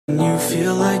You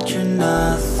feel like you're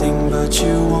nothing, but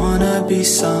you wanna be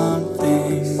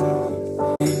something.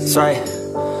 That's right,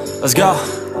 let's go.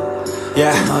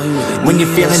 Yeah, when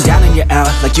you're feeling down and you're out,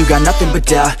 like you got nothing but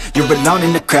doubt, you're alone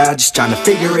in the crowd, just trying to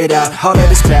figure it out. All of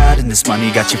this cloud and this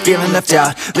money got you feeling left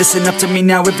out. Listen up to me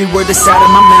now, every word that's out of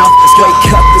my mouth.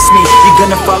 Wake up, it's me. You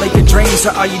gonna follow your dreams,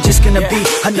 or are you just gonna be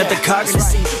another cog in the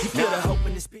scene? You feel the hope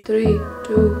in this beat. 3,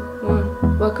 2,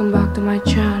 1. Welcome back to my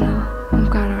channel. I'm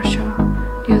Karasha.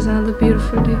 Here's another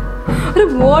beautiful day.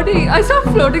 What? I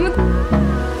started flirting with 3, 2,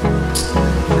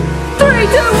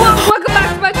 1. Welcome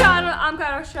back to my channel. I'm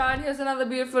Karasha, and here's another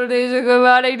beautiful day. So good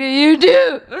morning to you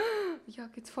too. Yuck,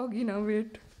 it's foggy now.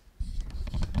 Wait.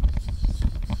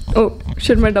 Oh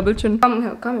shit, my double chin. Come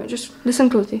here. Just listen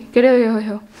closely. Get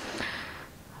here.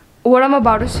 What I'm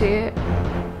about to say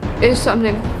is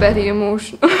something very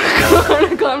emotional.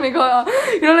 I can't make out.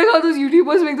 You know, like how those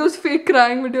YouTubers make those fake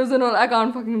crying videos and all. I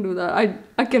can't fucking do that.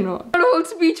 I cannot. I had a whole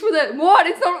speech for that. What?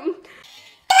 It's not.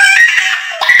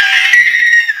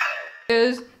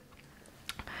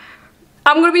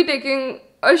 I'm gonna be taking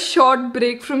a short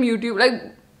break from YouTube, like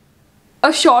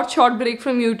a short break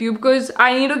from YouTube, because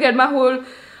I need to get my whole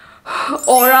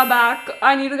aura back.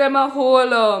 I need to get my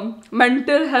whole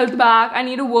mental health back. I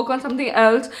need to work on something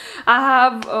else. I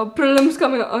have prelims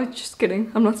coming up. Oh, just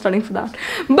kidding, I'm not studying for that.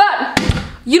 But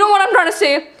you know what I'm trying to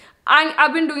say.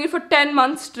 I've been doing it for 10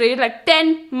 months straight, like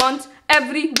 10 months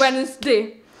every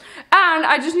Wednesday, and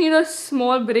I just need a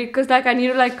small break because like I need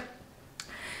to like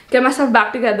get myself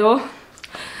back together.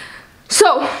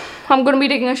 So I'm gonna be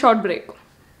taking a short break.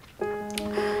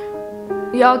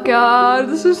 Yeah,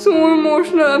 this is so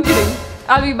emotional. I'm kidding.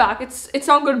 I'll be back. It's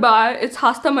not goodbye. It's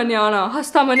Hasta Manana.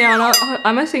 Hasta Manana.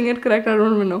 Am I saying it correct? I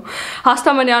don't even know.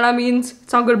 Hasta Manana means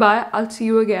it's not goodbye. I'll see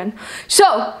you again.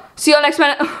 So see you all next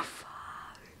month. Oh,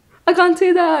 I can't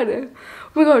say that. Oh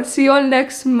my god. See you all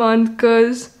next month,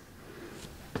 cause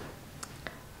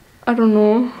I don't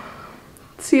know.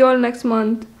 See you all next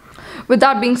month. With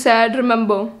that being said,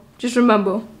 just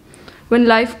remember, when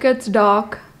life gets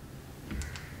dark,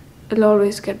 it'll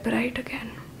always get bright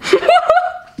again.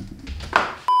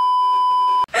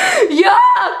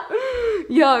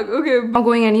 Yeah, okay. I'm not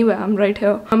going anywhere, I'm right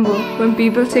here. Remember, when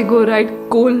people say go right,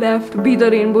 go left, be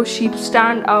the rainbow sheep,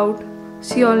 stand out.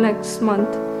 See you all next month.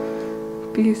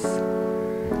 Peace.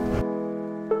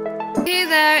 Hey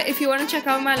there, if you want to check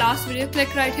out my last video,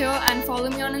 click right here and follow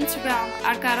me on Instagram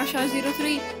at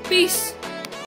Karasha03. Peace.